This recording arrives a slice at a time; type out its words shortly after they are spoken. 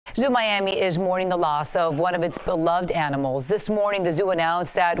Zoo Miami is mourning the loss of one of its beloved animals. This morning, the zoo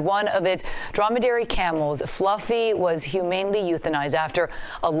announced that one of its dromedary camels, Fluffy, was humanely euthanized after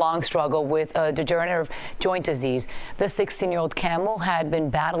a long struggle with a degenerative joint disease. The 16-year-old camel had been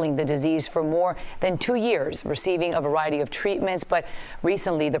battling the disease for more than 2 years, receiving a variety of treatments, but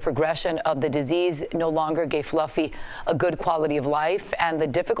recently the progression of the disease no longer gave Fluffy a good quality of life, and the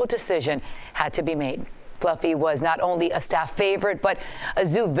difficult decision had to be made. Fluffy was not only a staff favorite, but a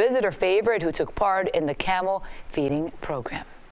zoo visitor favorite who took part in the camel feeding program.